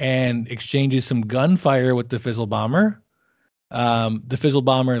and exchanges some gunfire with the Fizzle bomber. The Fizzle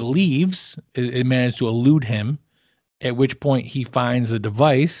bomber leaves. It managed to elude him, at which point he finds the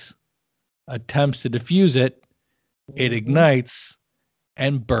device, attempts to defuse it. It ignites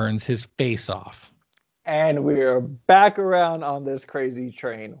and burns his face off. And we're back around on this crazy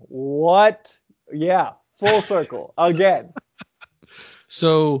train. What? Yeah, full circle again.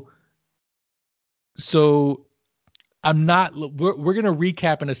 So I'm not. We're gonna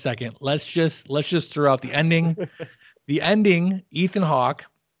recap in a second. Let's just throw out the ending. The ending. Ethan Hawke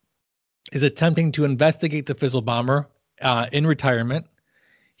is attempting to investigate the Fizzle bomber in retirement.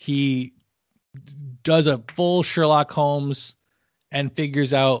 He does a full Sherlock Holmes and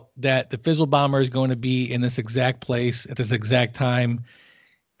figures out that the Fizzle bomber is going to be in this exact place at this exact time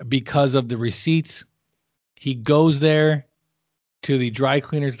because of the receipts. He goes there to the dry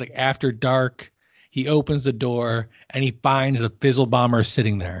cleaners like after dark. He opens the door and he finds the Fizzle bomber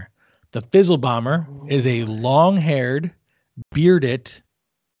sitting there. The Fizzle bomber is a long-haired, bearded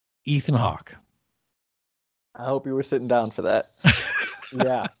Ethan Hawke. I hope you were sitting down for that.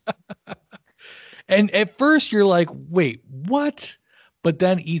 Yeah. And at first you're like, wait, what? But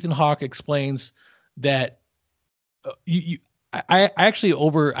then Ethan Hawke explains that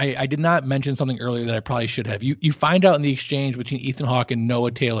I did not mention something earlier that I probably should have. You find out in the exchange between Ethan Hawke and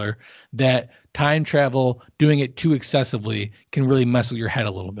Noah Taylor that time travel, doing it too excessively, can really mess with your head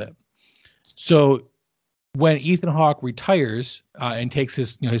a little bit. So when Ethan Hawke retires and takes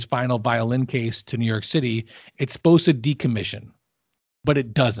his final violin case to New York City, it's supposed to decommission, but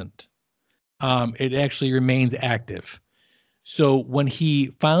it doesn't. It actually remains active. So when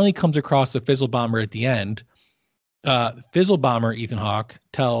he finally comes across the Fizzle bomber at the end, Fizzle bomber Ethan Hawke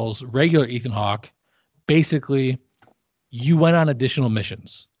tells regular Ethan Hawke, basically, you went on additional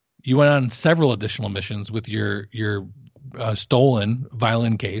missions. You went on several additional missions with your stolen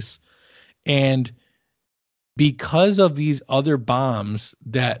violin case, and because of these other bombs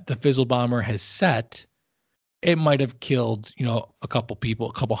that the Fizzle bomber has set, it might have killed, a couple people,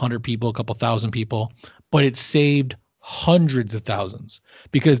 a couple hundred people, a couple thousand people, but it saved hundreds of thousands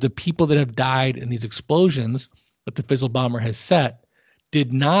because the people that have died in these explosions that the Fizzle bomber has set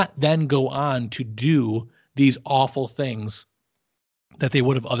did not then go on to do these awful things that they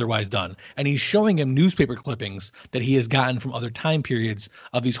would have otherwise done. And he's showing him newspaper clippings that he has gotten from other time periods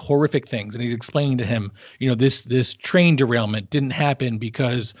of these horrific things. And he's explaining to him, this train derailment didn't happen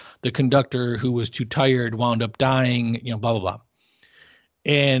because the conductor who was too tired wound up dying, blah, blah, blah.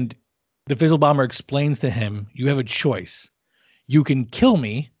 And the Fizzle bomber explains to him, you have a choice. You can kill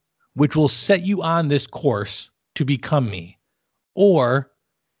me, which will set you on this course to become me, or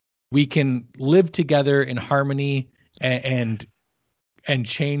we can live together in harmony and and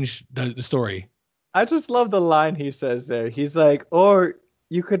change the story. I just love the line he says there. He's like, or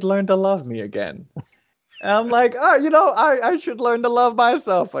you could learn to love me again. And I'm like, oh, I should learn to love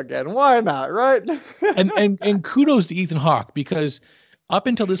myself again. Why not, right? and kudos to Ethan Hawke, because up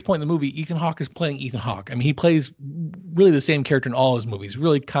until this point in the movie, Ethan Hawke is playing Ethan Hawke. I mean, he plays really the same character in all his movies.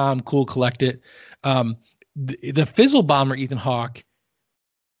 Really calm, cool, collected. The Fizzle Bomber Ethan Hawke,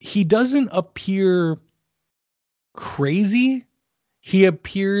 he doesn't appear crazy. He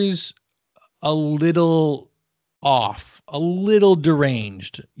appears a little off, a little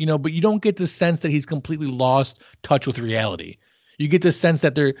deranged, but you don't get the sense that he's completely lost touch with reality. You get the sense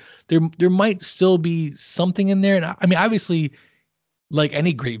that there might still be something in there. And I mean, obviously, like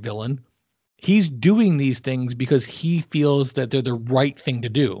any great villain, he's doing these things because he feels that they're the right thing to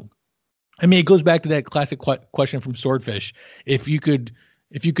do. I mean, it goes back to that classic question from Swordfish. If you could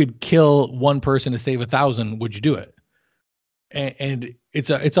kill one person to save 1,000, would you do it? And it's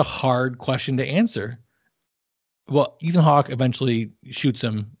a hard question to answer. Well, Ethan Hawke eventually shoots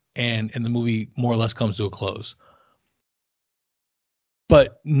him, and the movie more or less comes to a close.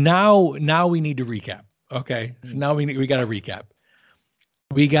 But now we need to recap. Okay, so now we got to recap.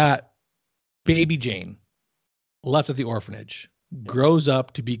 We got baby Jane left at the orphanage, grows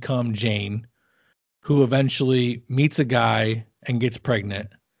up to become Jane, who eventually meets a guy and gets pregnant,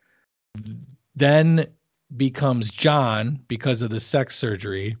 then becomes John because of the sex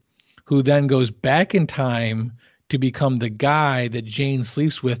surgery, who then goes back in time to become the guy that Jane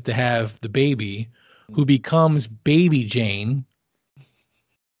sleeps with to have the baby, who becomes baby Jane.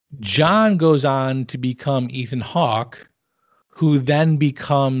 John goes on to become Ethan Hawke, who then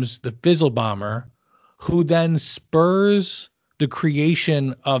becomes the Fizzle Bomber, who then spurs the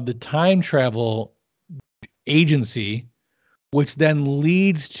creation of the time travel agency, which then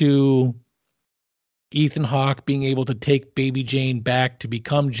leads to Ethan Hawke being able to take baby Jane back to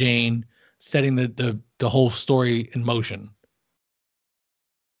become Jane, setting the whole story in motion.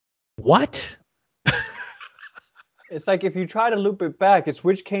 What? It's like if you try to loop it back, it's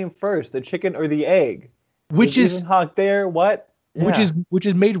which came first, the chicken or the egg? Which is Ethan Hawke there? What? Yeah. Which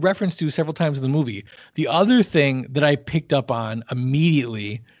is made reference to several times in the movie. The other thing that I picked up on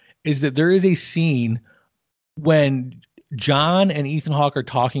immediately is that there is a scene when John and Ethan Hawke are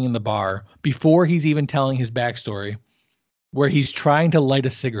talking in the bar before he's even telling his backstory, where he's trying to light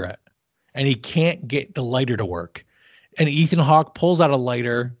a cigarette and he can't get the lighter to work. And Ethan Hawke pulls out a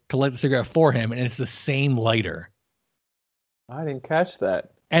lighter to light the cigarette for him, and it's the same lighter. I didn't catch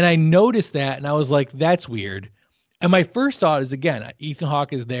that. And I noticed that, and I was like, that's weird. And my first thought is, again, Ethan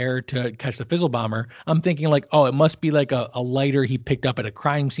Hawke is there to catch the Fizzle Bomber. I'm thinking like, oh, it must be like a lighter he picked up at a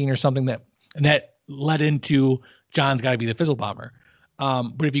crime scene or something that led into John's got to be the Fizzle Bomber.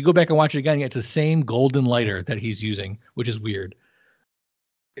 But if you go back and watch it again, it's the same golden lighter that he's using, which is weird.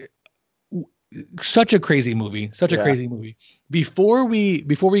 Such a crazy movie. Crazy movie. Before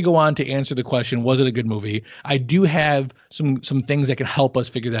we go on to answer the question, was it a good movie? I do have some things that can help us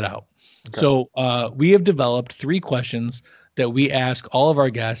figure that out. Okay. So we have developed 3 questions that we ask all of our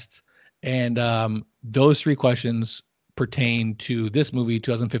guests, and those 3 questions pertain to this movie,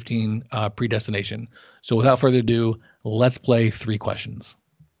 2015 Predestination. So without further ado, let's play 3 questions.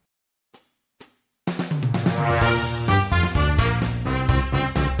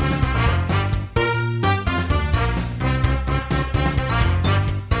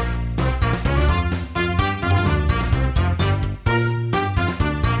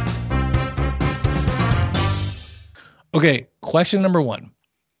 Okay, question number 1.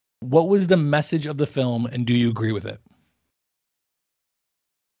 What was the message of the film, and do you agree with it?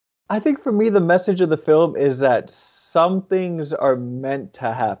 I think for me, the message of the film is that some things are meant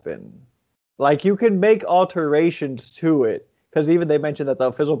to happen. Like, you can make alterations to it, because even they mentioned that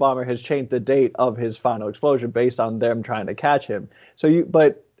the Fizzle Bomber has changed the date of his final explosion based on them trying to catch him.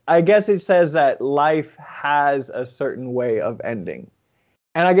 But I guess it says that life has a certain way of ending.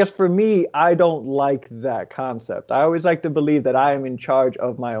 And I guess for me, I don't like that concept. I always like to believe that I am in charge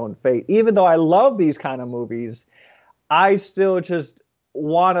of my own fate. Even though I love these kind of movies, I still just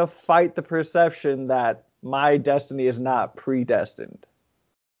want to fight the perception that my destiny is not predestined.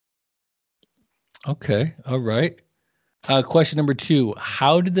 Okay. All right. Question number 2.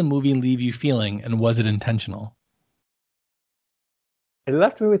 How did the movie leave you feeling, and was it intentional? It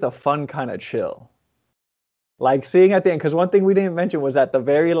left me with a fun kind of chill. Like seeing at the end, because one thing we didn't mention was that the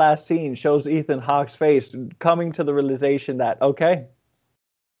very last scene shows Ethan Hawke's face coming to the realization that, okay,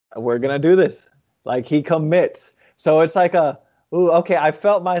 we're going to do this. Like, he commits. So it's like okay, I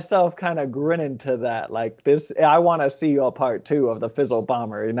felt myself kind of grinning to that. Like, this, I want to see a part 2 of the Fizzle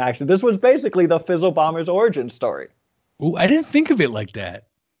Bomber in action. This was basically the Fizzle Bomber's origin story. Ooh, I didn't think of it like that.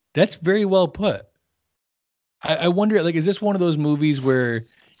 That's very well put. I wonder, like, is this one of those movies where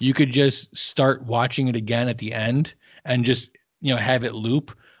you could just start watching it again at the end and just, have it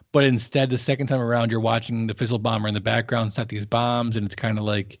loop, but instead the second time around you're watching the Fizzle Bomber in the background set these bombs, and it's kind of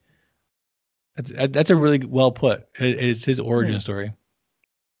like that's a really well put. It's his origin story.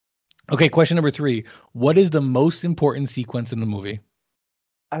 Okay, question number 3. What is the most important sequence in the movie?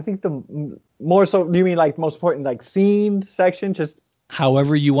 I think the more so, do you mean like most important, like scene section? Just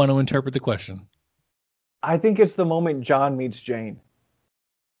however you want to interpret the question. I think it's the moment John meets Jane.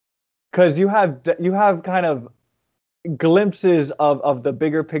 Because you have kind of glimpses of the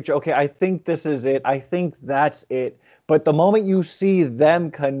bigger picture. Okay, I think this is it. I think that's it. But the moment you see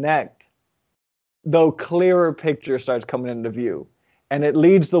them connect, the clearer picture starts coming into view. And it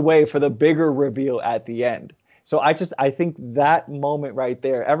leads the way for the bigger reveal at the end. So I think that moment right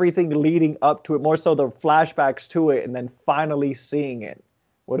there, everything leading up to it, more so the flashbacks to it, and then finally seeing it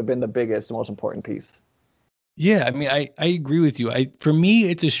would have been the biggest, most important piece. Yeah, I mean, I agree with you. For me,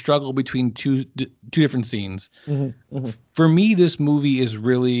 it's a struggle between two different scenes. Mm-hmm, mm-hmm. For me, this movie is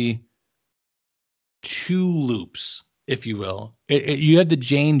really 2 loops, if you will. You had the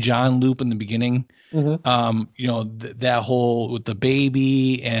Jane John loop in the beginning. Mm-hmm. That whole with the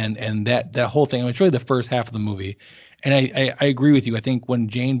baby and that whole thing. It's really the first half of the movie, and I agree with you. I think when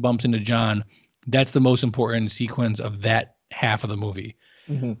Jane bumps into John, that's the most important sequence of that half of the movie.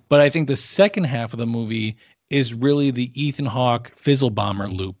 Mm-hmm. But I think the second half of the movie is really the Ethan Hawke Fizzle Bomber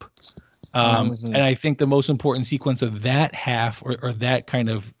loop. And I think the most important sequence of that half or that kind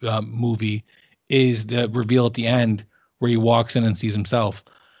of movie is the reveal at the end where he walks in and sees himself.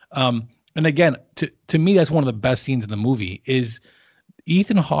 And again, to me, that's one of the best scenes in the movie is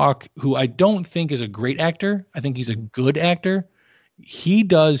Ethan Hawke, who I don't think is a great actor. I think he's a good actor. He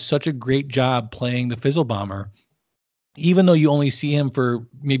does such a great job playing the Fizzle Bomber, even though you only see him for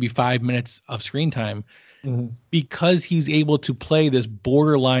maybe 5 minutes of screen time. Mm-hmm. Because he's able to play this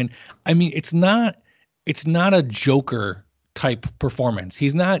borderline. I mean, it's not a Joker type performance.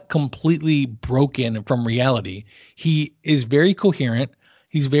 He's not completely broken from reality. He is very coherent.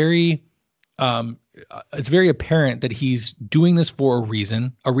 He's very, it's very apparent that he's doing this for a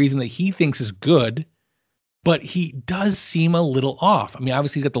reason that he thinks is good, but he does seem a little off. I mean,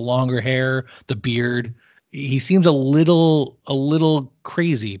 obviously he's got the longer hair, the beard. He seems a little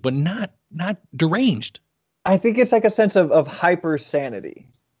crazy, but not deranged. I think it's like a sense of hyper sanity.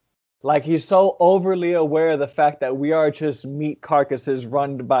 Like he's so overly aware of the fact that we are just meat carcasses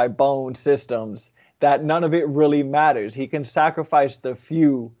run by bone systems that none of it really matters. He can sacrifice the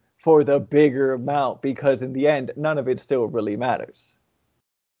few for the bigger amount because in the end, none of it still really matters.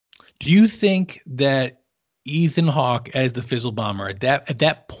 Do you think that Ethan Hawke as the Fizzle Bomber at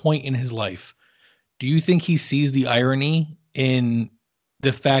that point in his life, do you think he sees the irony in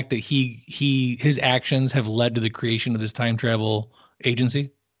the fact that his actions have led to the creation of this time travel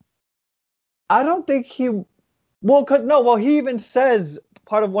agency? I don't think he. Well, he even says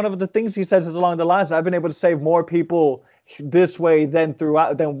one of the things he says is along the lines, I've been able to save more people this way than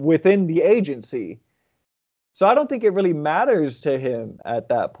within the agency. So I don't think it really matters to him at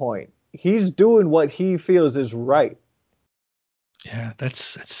that point. He's doing what he feels is right. Yeah,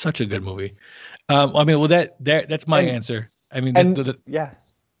 that's such a good movie. I mean, well, that's my answer. I mean,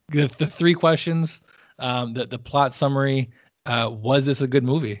 the 3 questions, the plot summary, was this a good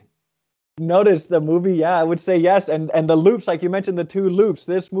movie? Notice the movie, yeah, I would say yes. And the loops, like you mentioned, the 2 loops,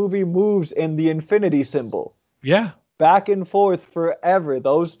 this movie moves in the infinity symbol. Yeah. Back and forth forever.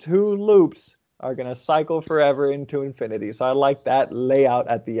 Those 2 loops are going to cycle forever into infinity. So I like that layout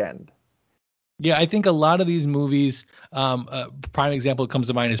at the end. Yeah, I think a lot of these movies, prime example that comes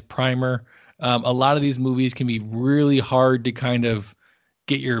to mind is Primer. A lot of these movies can be really hard to kind of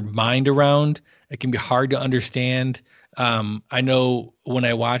get your mind around. It can be hard to understand. I know when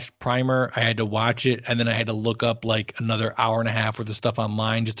I watched Primer, I had to watch it and then I had to look up like another hour and a half worth of stuff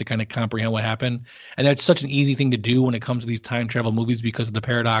online just to kind of comprehend what happened. And that's such an easy thing to do when it comes to these time travel movies because of the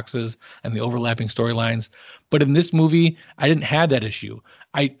paradoxes and the overlapping storylines. But in this movie, I didn't have that issue.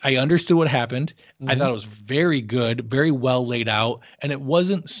 I understood what happened. Mm-hmm. I thought it was very good, very well laid out. And it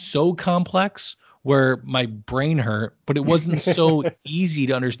wasn't so complex where my brain hurt, but it wasn't so easy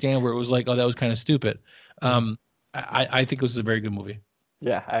to understand where it was like, oh, that was kind of stupid. I think it was a very good movie.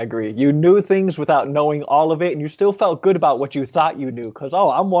 Yeah, I agree. You knew things without knowing all of it, and you still felt good about what you thought you knew because,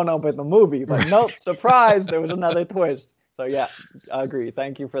 I'm one up in the movie. But nope, surprise, there was another twist. So yeah, I agree.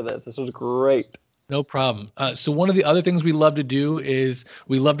 Thank you for this. This was great. No problem. So one of the other things we love to do is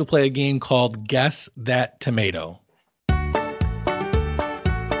we love to play a game called Guess That Tomato.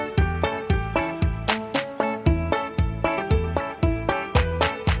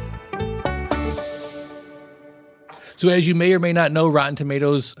 So as you may or may not know, Rotten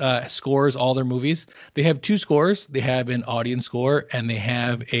Tomatoes scores all their movies. They have two scores. They have an audience score and they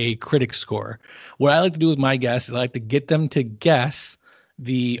have a critic score. What I like to do with my guests is I like to get them to guess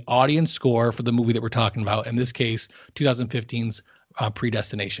the audience score for the movie that we're talking about. In this case, 2015's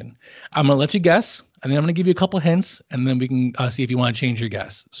Predestination. I'm going to let you guess, and then I'm going to give you a couple hints, and then we can see if you want to change your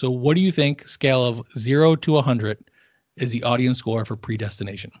guess. So what do you think, scale of 0 to 100, is the audience score for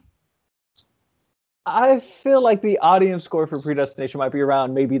Predestination? I feel like the audience score for Predestination might be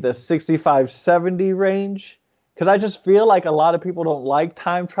around maybe the 65-70 range, because I just feel like a lot of people don't like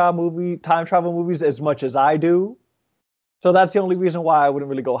time travel movies as much as I do. So that's the only reason why I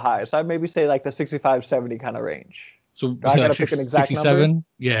wouldn't really go high. So I'd maybe say like the 65-70 kind of range. So I gotta pick an exact 67? number?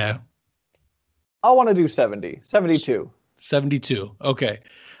 Yeah. I want to do 70, 72. 72. Okay.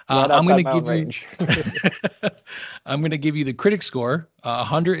 Right I'm going outside to my give range. you I'm going to give you the critic score.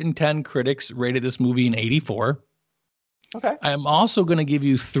 110 critics rated this movie an 84. Okay. I'm also going to give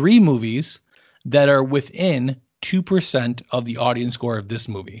you 3 movies that are within 2% of the audience score of this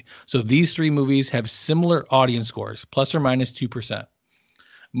movie. So these 3 movies have similar audience scores, plus or minus 2%.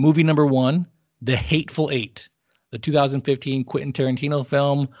 Movie number 1, The Hateful Eight, the 2015 Quentin Tarantino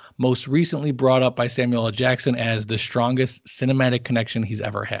film, most recently brought up by Samuel L. Jackson as the strongest cinematic connection he's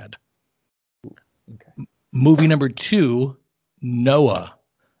ever had. Okay. Movie number 2, Noah,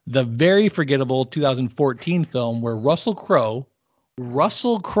 the very forgettable 2014 film where Russell Crowe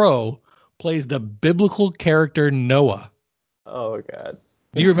plays the biblical character Noah. Oh, God.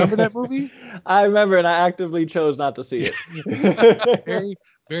 Do you remember that movie? I remember, and I actively chose not to see it. Very,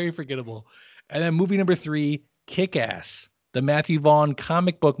 very forgettable. And then movie number 3, Kick-Ass, the Matthew Vaughn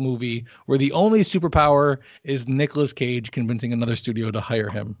comic book movie where the only superpower is Nicolas Cage convincing another studio to hire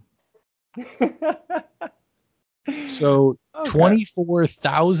him. So Okay.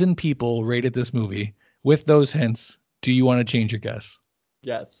 24,000 people rated this movie. With those hints, do you want to change your guess?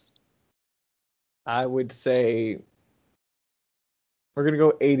 Yes. I would say we're going to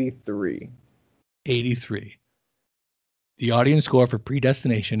go 83. 83. The audience score for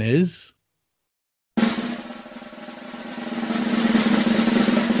Predestination is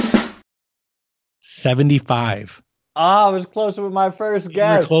 75. I was closer with my first You were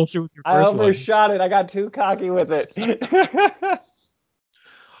guess. closer with your I first one. overshot it. I got too cocky with it.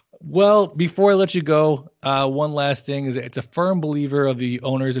 Well, before I let you go, one last thing is it's a firm believer of the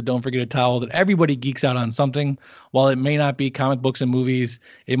owners of Don't Forget a Towel that everybody geeks out on something. While it may not be comic books and movies,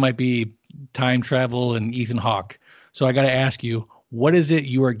 it might be time travel and Ethan Hawke. So I got to ask you, what is it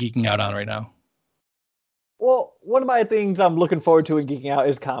you are geeking out on right now? Well, one of my things I'm looking forward to in geeking out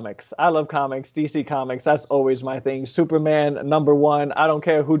is comics. I love comics, DC Comics. That's always my thing. Superman, #1. I don't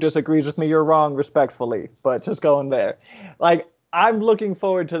care who disagrees with me. You're wrong, respectfully. But just going there. Like, I'm looking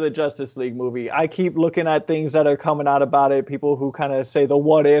forward to the Justice League movie. I keep looking at things that are coming out about it. People who kind of say the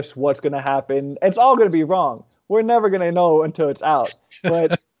what ifs, what's going to happen. It's all going to be wrong. We're never going to know until it's out.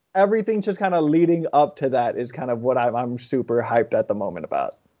 But everything just kind of leading up to that is kind of what I'm super hyped at the moment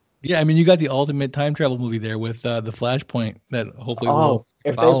about. Yeah, I mean, you got the ultimate time travel movie there with the Flashpoint that hopefully will.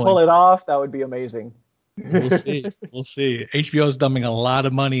 If they pull it off, that would be amazing. We'll see. We'll see. HBO's dumping a lot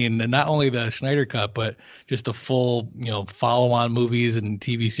of money in not only the Snyder Cut, but just the full, follow-on movies and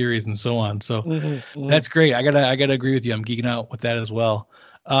TV series and so on. So that's great. I gotta agree with you. I'm geeking out with that as well.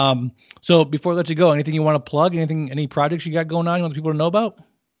 So before I let you go, anything you want to plug? Any projects you got going on you want people to know about?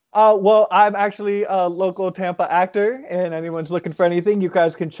 Well, I'm actually a local Tampa actor, and anyone's looking for anything, you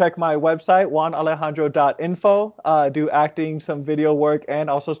guys can check my website, juanalejandro.info. Do acting, some video work, and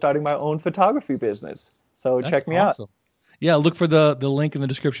also starting my own photography business. So check me out. Yeah, look for the link in the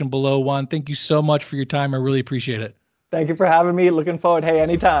description below. Juan, thank you so much for your time. I really appreciate it. Thank you for having me. Looking forward. Hey,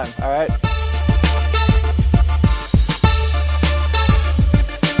 anytime. All right.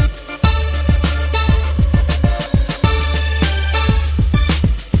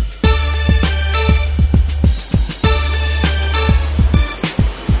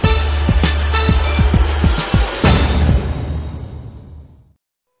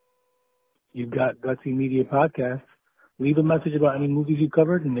 You've got Gutsy Media Podcast. Leave a message about any movies you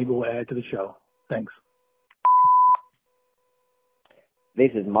covered, and maybe we'll add to the show. Thanks.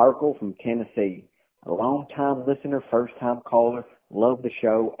 This is Marco from Tennessee. A long-time listener, first-time caller. Love the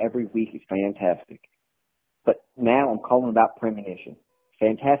show. Every week is fantastic. But now I'm calling about Premonition.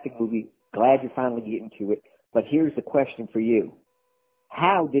 Fantastic movie. Glad you're finally getting to it. But here's the question for you.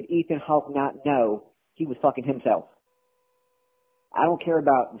 How did Ethan Hawke not know he was fucking himself? I don't care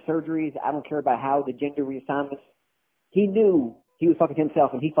about the surgeries. I don't care about how the gender reassignments. He knew he was fucking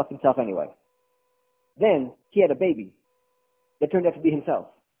himself, and he fucked himself anyway. Then he had a baby that turned out to be himself.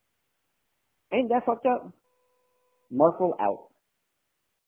 Ain't that fucked up? Merkel out.